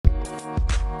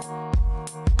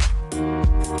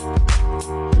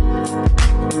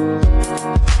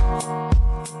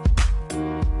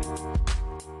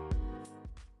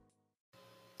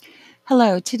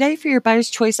Hello, today for your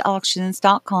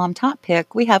buyerschoiceauctions.com top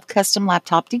pick, we have custom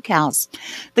laptop decals.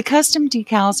 The custom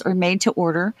decals are made to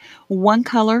order, one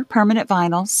color, permanent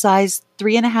vinyl, size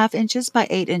 3.5 inches by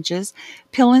 8 inches,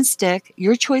 peel and stick,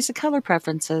 your choice of color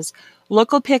preferences.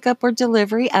 Local pickup or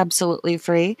delivery, absolutely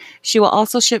free. She will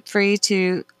also ship free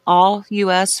to all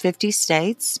U.S. 50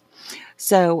 states.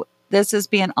 So this is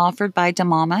being offered by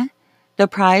Demama. The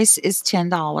price is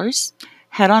 $10.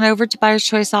 Head on over to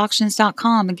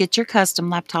buyerschoiceauctions.com and get your custom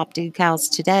laptop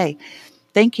decals today.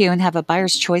 Thank you and have a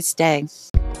Buyer's Choice day.